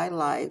have my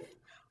life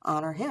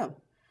honor him,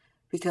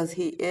 because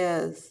he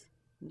is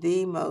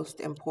the most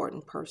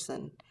important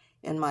person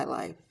in my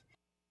life.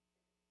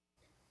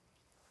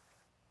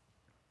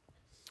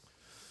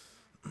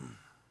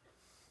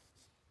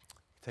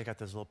 Take out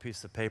this little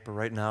piece of paper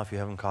right now if you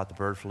haven't caught the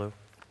bird flu.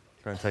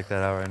 Try and take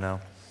that out right now.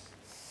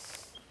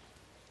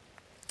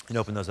 You can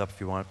open those up if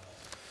you want.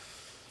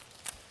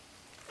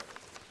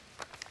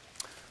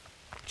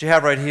 What you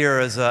have right here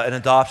is an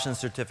adoption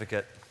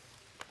certificate.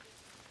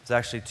 There's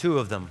actually 2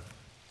 of them.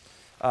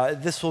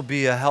 This will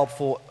be a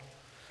helpful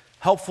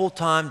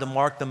time to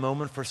mark the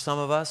moment for some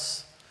of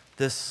us.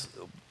 This,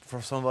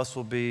 for some of us,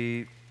 will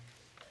be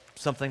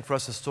something for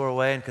us to store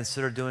away and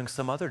consider doing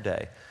some other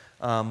day.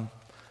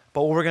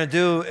 But what we're going to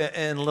do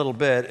in a little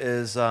bit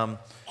is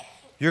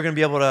you're going to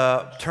be able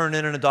to turn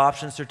in an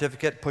adoption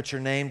certificate, put your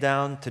name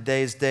down,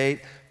 today's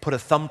date, put a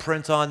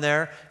thumbprint on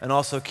there, and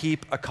also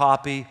keep a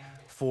copy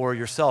for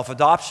yourself.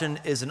 Adoption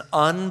is an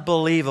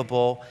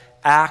unbelievable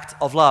act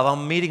of love.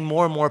 I'm meeting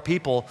more and more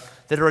people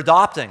that are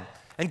adopting.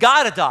 And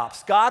God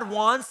adopts. God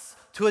wants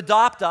to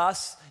adopt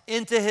us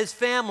into his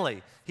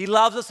family. He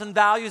loves us and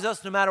values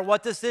us no matter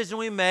what decision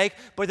we make,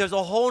 but there's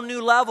a whole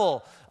new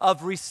level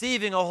of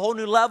receiving, a whole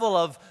new level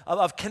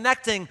of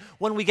connecting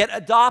when we get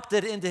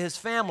adopted into his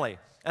family.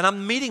 And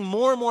I'm meeting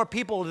more and more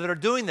people that are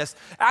doing this,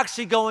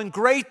 actually going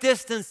great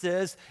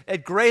distances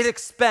at great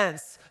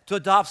expense to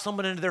adopt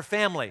someone into their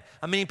family.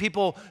 I'm meeting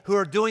people who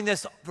are doing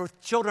this for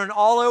children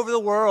all over the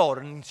world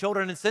and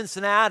children in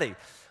Cincinnati.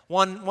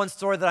 One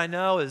story that I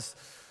know is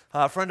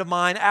a friend of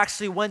mine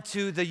actually went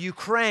to the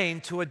Ukraine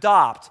to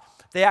adopt.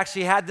 They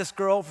actually had this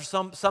girl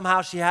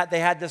they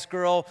had this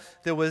girl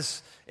that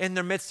was in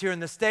their midst here in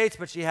the States,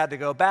 but she had to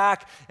go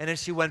back. And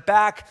as she went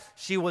back,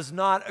 she was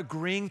not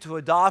agreeing to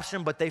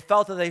adoption, but they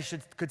felt that they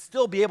could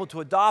still be able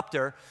to adopt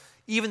her,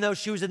 even though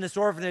she was in this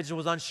orphanage and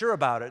was unsure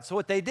about it. So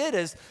what they did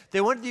is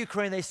they went to the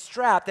Ukraine, they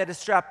had to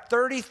strap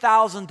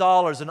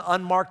 $30,000 in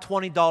unmarked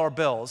 $20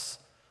 bills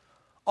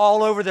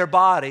all over their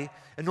body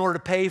in order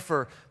to pay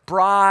for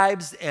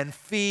bribes and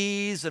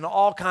fees and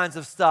all kinds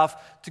of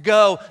stuff to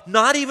go,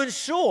 not even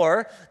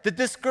sure that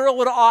this girl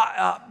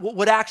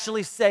would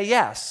actually say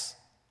yes.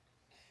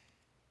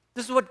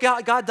 This is what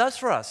God does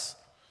for us.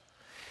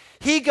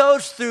 He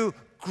goes through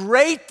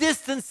great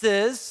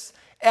distances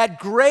at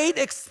great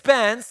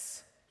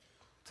expense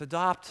to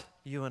adopt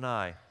you and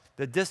I.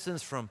 The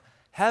distance from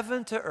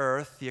heaven to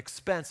earth, the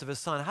expense of his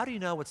son. How do you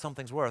know what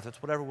something's worth?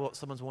 It's whatever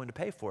someone's willing to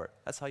pay for it.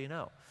 That's how you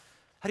know.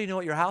 How do you know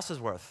what your house is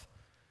worth?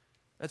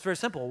 It's very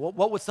simple.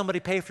 What would somebody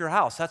pay for your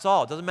house? That's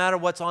all. It doesn't matter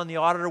what's on the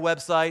auditor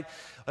website.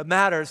 It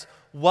matters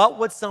what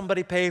would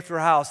somebody pay for your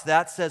house.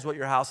 That says what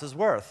your house is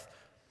worth.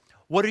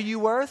 What are you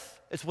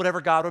worth? It's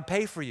whatever God would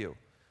pay for you.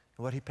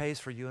 And what he pays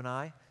for you and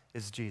I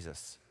is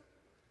Jesus.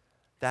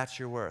 That's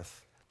your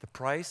worth. The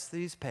price that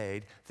he's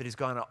paid, that he's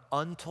gone an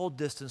untold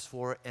distance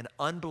for, an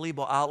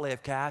unbelievable outlay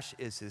of cash,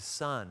 is his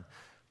son.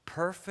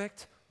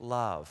 Perfect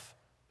love.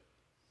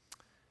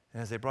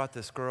 And as they brought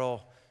this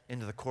girl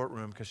into the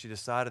courtroom because she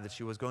decided that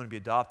she was going to be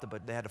adopted,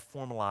 but they had to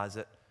formalize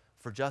it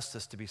for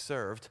justice to be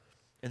served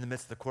in the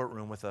midst of the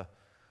courtroom with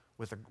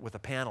a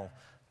panel.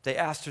 They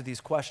asked her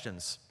these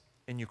questions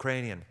in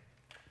Ukrainian.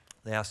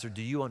 They asked her,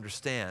 do you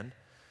understand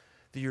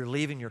that you're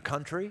leaving your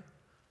country,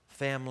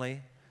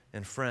 family,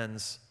 and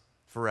friends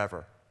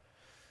forever?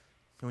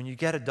 And when you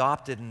get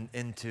adopted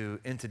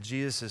into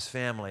Jesus'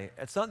 family,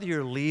 it's not that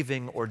you're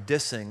leaving or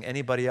dissing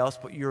anybody else,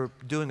 but you're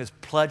doing is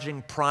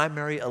pledging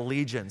primary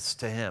allegiance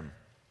to him.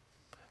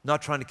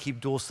 Not trying to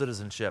keep dual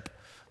citizenship.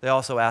 They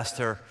also asked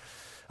her,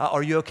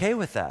 are you okay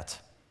with that?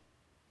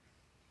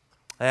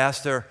 They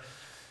asked her,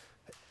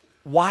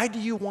 why do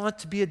you want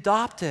to be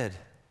adopted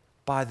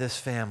by this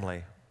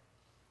family?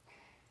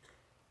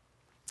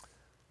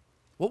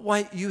 What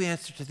might you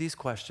answer to these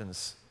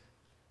questions?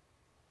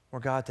 Or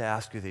God to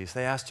ask you these.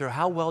 They asked her,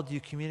 how well do you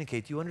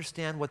communicate? Do you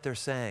understand what they're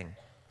saying?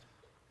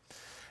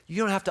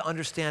 You don't have to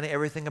understand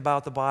everything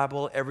about the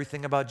Bible,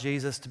 everything about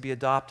Jesus to be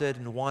adopted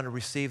and want to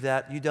receive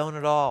that. You don't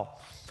at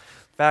all.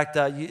 In fact,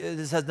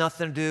 this has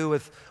nothing to do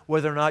with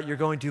whether or not you're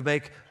going to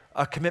make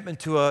a commitment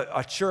to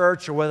a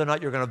church or whether or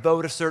not you're going to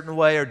vote a certain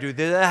way or do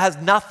this. It has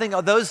nothing.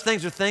 Those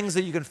things are things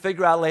that you can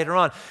figure out later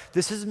on.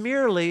 This is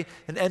merely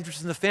an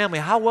entrance in the family.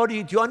 How well do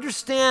you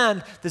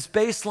understand this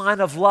baseline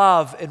of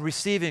love and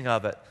receiving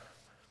of it?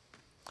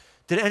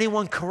 Did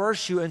anyone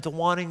coerce you into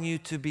wanting you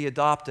to be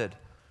adopted?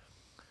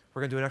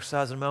 We're going to do an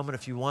exercise in a moment.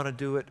 If you want to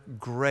do it,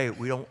 great.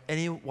 We don't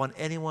want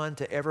anyone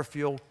to ever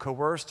feel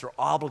coerced or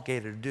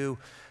obligated to do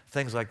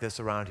things like this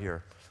around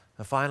here.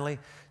 And finally,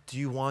 do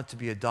you want to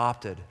be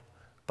adopted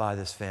by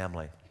this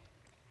family?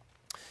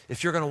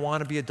 If you're going to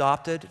want to be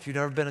adopted, if you've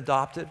never been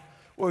adopted,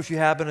 or if you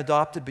have been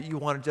adopted but you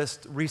want to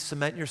just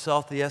re-cement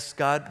yourself, yes,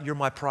 God, you're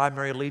my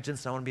primary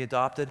allegiance, and I want to be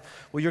adopted,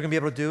 what you're going to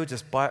be able to do is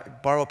just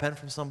borrow a pen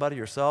from somebody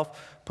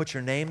yourself, put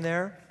your name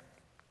there,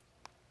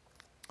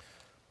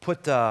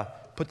 put the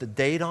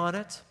date on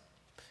it,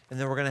 and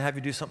then we're going to have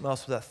you do something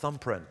else with that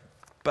thumbprint.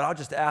 But I'll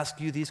just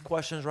ask you these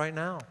questions right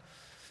now.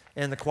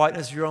 In the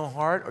quietness of your own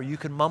heart, or you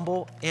can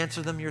mumble,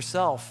 answer them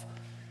yourself.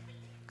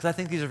 Because I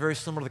think these are very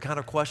similar to the kind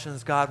of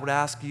questions God would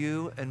ask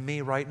you and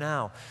me right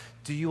now.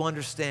 Do you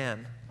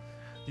understand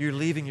you're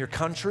leaving your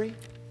country,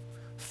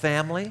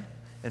 family,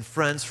 and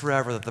friends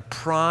forever, that the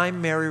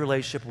primary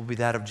relationship will be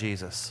that of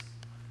Jesus?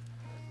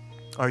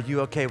 Are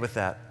you okay with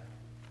that?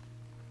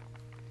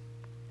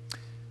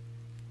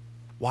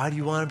 Why do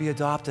you want to be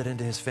adopted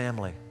into his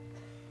family?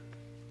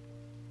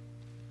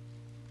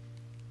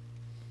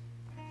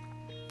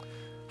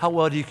 How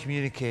well do you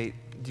communicate?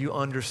 Do you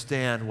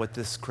understand what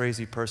this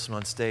crazy person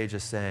on stage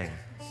is saying?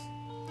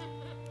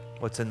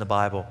 What's in the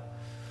Bible?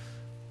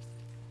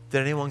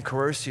 Did anyone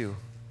coerce you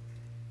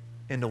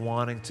into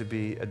wanting to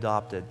be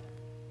adopted?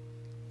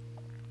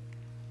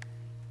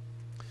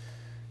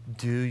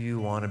 Do you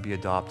want to be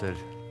adopted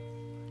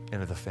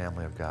into the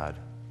family of God?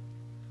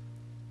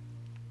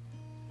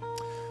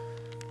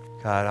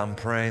 God, I'm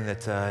praying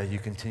that you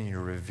continue to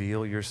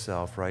reveal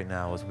yourself right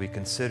now as we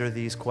consider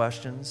these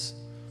questions,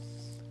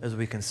 as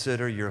we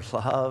consider your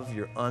love,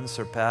 your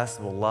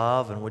unsurpassable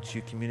love, in which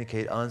you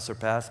communicate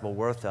unsurpassable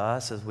worth to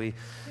us, as we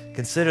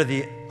consider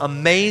the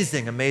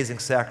amazing, amazing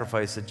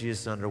sacrifice that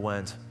Jesus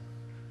underwent.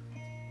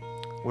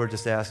 We're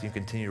just asking you to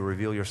continue to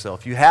reveal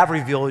yourself. You have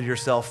revealed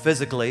yourself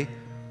physically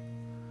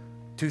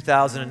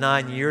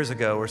 2009 years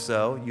ago or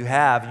so. You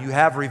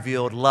have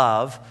revealed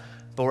love,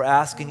 but we're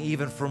asking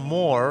even for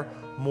more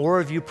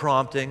of you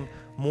prompting,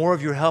 more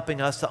of you helping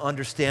us to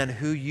understand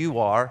who you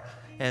are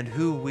and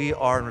who we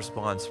are in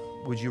response.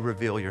 Would you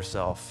reveal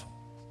yourself?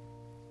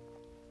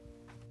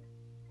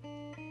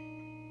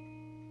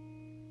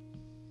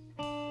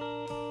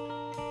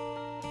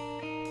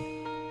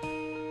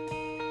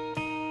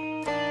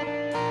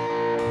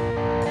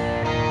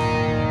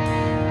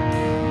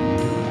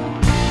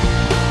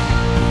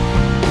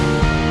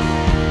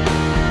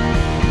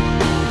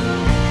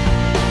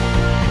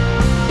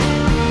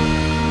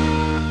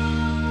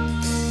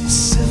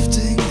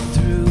 Sifting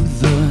through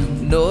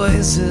the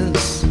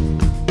noises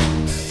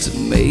to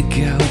make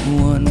out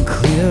one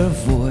clear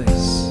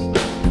voice,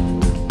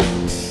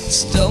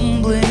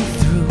 stumbling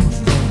through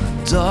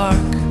the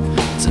dark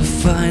to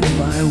find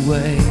my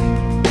way.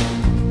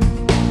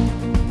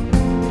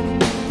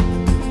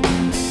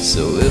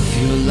 So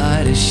if your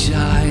light is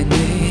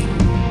shining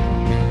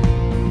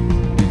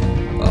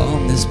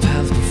on this path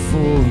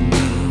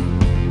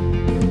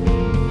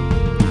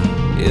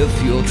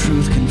if your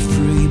truth can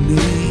free me.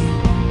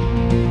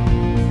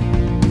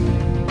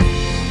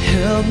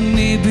 Help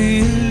me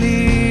believe.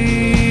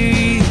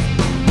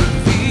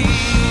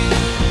 Reveal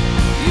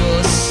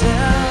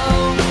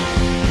yourself.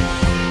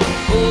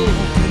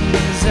 Open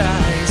his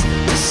eyes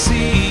to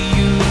see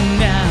you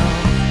now.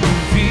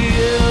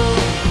 Reveal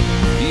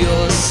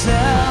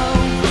yourself.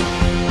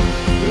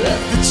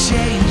 Let the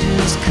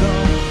changes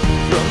come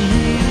from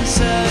the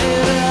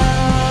inside out.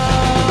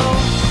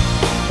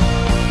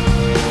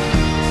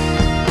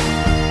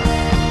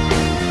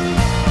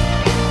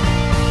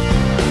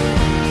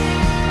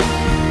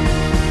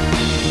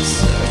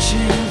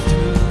 Searching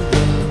through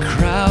the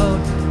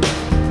crowd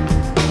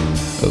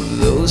of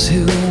those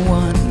who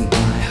won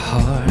my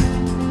heart,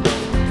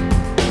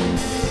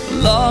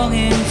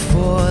 longing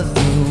for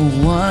the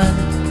one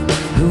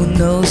who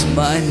knows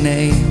my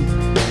name.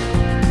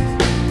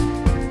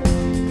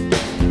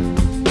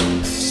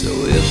 So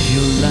if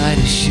your light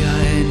is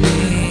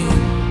shining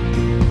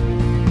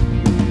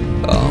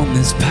on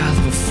this path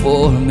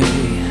before me,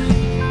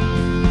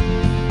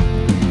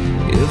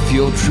 if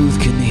your truth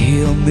can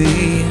heal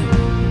me,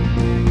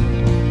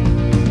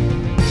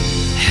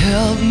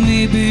 help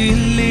me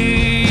believe.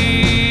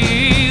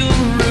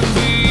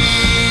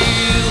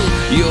 Reveal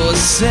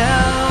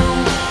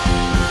yourself.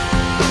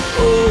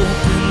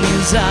 Open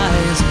his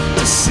eyes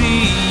to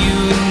see you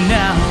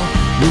now.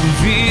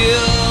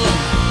 Reveal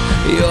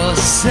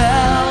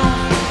yourself.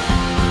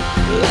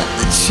 Let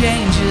the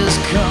changes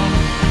come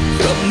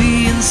from the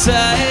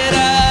inside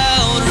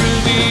out.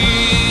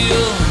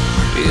 Reveal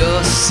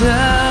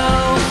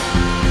yourself.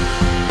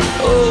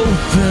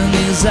 Open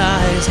his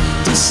eyes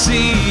to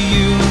see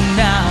you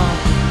now.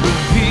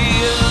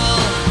 Reveal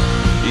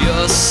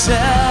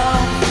yourself.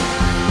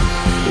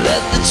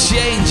 Let the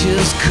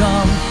changes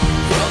come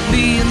from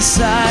the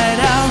inside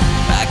out.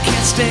 I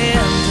can't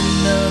stand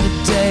another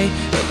day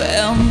of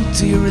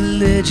empty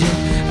religion.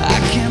 I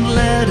can't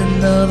let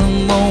another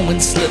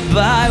moment slip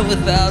by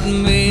without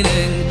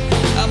meaning.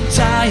 I'm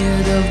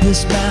tired of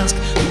this mask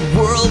the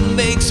world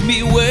makes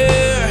me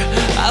wear.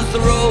 I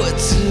throw it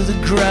to the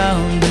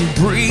ground and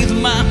breathe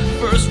my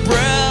first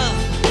breath.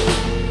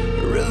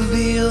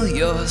 Reveal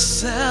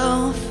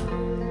yourself.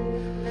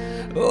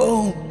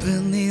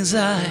 Open these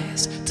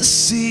eyes to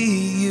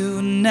see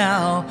you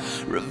now.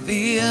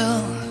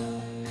 Reveal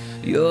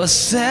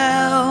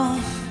yourself.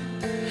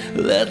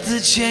 Let the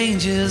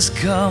changes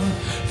come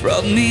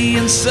from the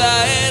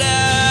inside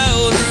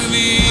out.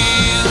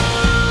 Reveal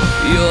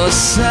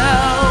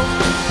yourself.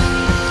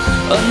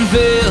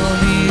 Unveil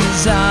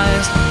these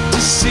eyes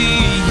to see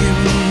you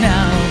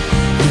now.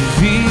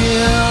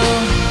 Reveal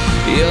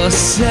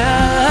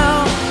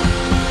yourself.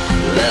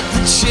 Let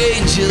the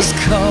changes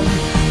come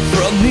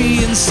from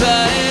the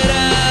inside out.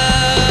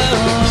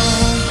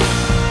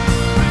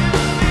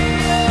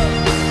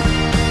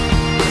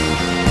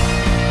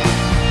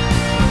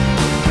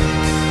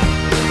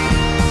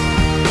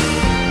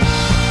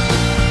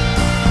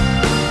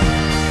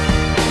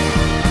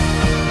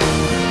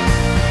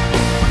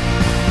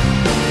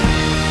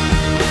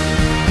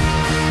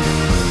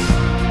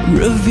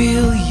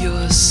 Reveal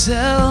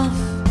yourself.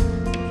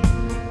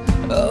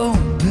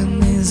 Open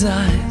these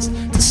eyes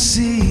to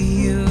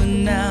see you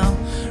now.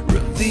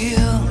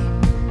 Reveal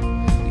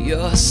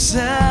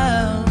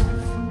yourself.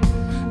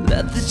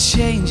 Let the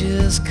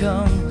changes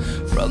come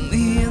from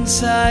the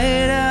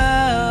inside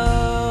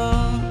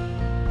out.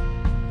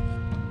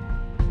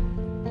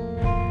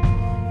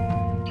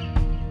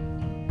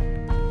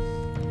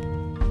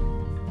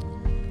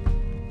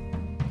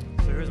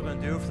 So here's what we're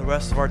going to do for the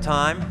rest of our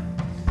time.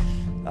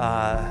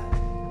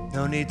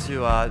 No need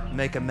to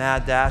make a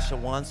mad dash at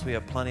once. We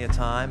have plenty of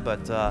time,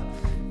 but so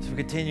we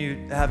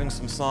continue having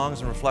some songs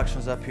and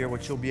reflections up here,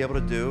 which you'll be able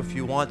to do if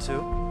you want to.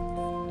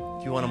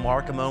 If you want to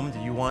mark a moment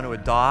that you want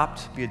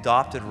to be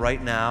adopted right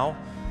now,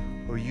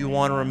 or you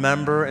want to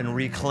remember and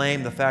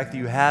reclaim the fact that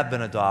you have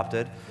been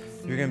adopted,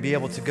 you're going to be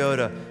able to go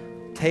to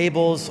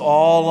tables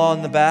all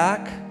on the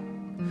back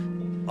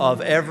of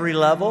every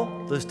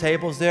level, those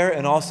tables there,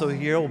 and also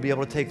here. We'll be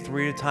able to take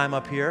 3 at a time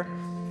up here,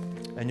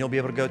 and you'll be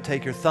able to go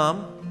take your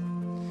thumb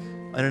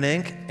and an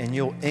ink, and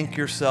you'll ink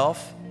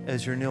yourself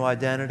as your new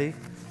identity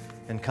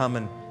and come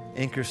and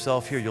ink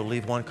yourself here. You'll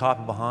leave 1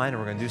 copy behind,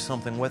 and we're going to do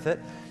something with it,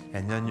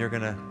 and then you're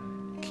going to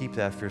keep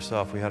that for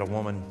yourself. We had a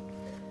woman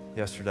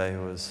yesterday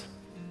who was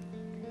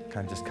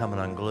kind of just coming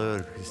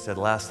unglued. She said,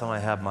 last time I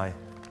had my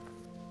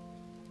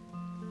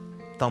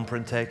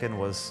thumbprint taken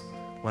was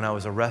when I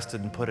was arrested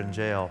and put in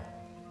jail.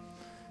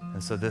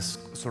 And so this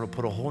sort of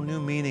put a whole new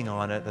meaning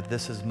on it, that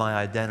this is my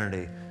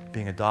identity,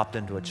 being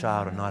adopted into a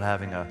child and not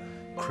having a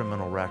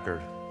criminal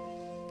record.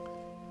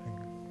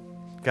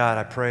 God,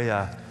 I pray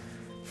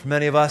for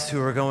many of us who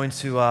are going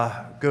to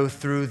go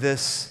through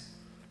this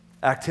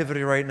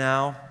activity right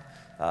now,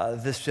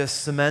 this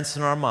just cements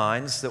in our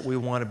minds that we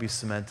want to be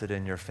cemented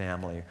in your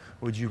family.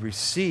 Would you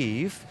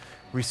receive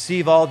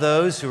all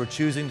those who are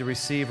choosing to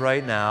receive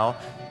right now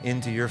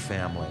into your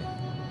family?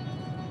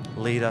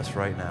 Lead us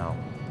right now.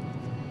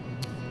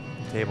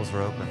 Tables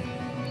are open.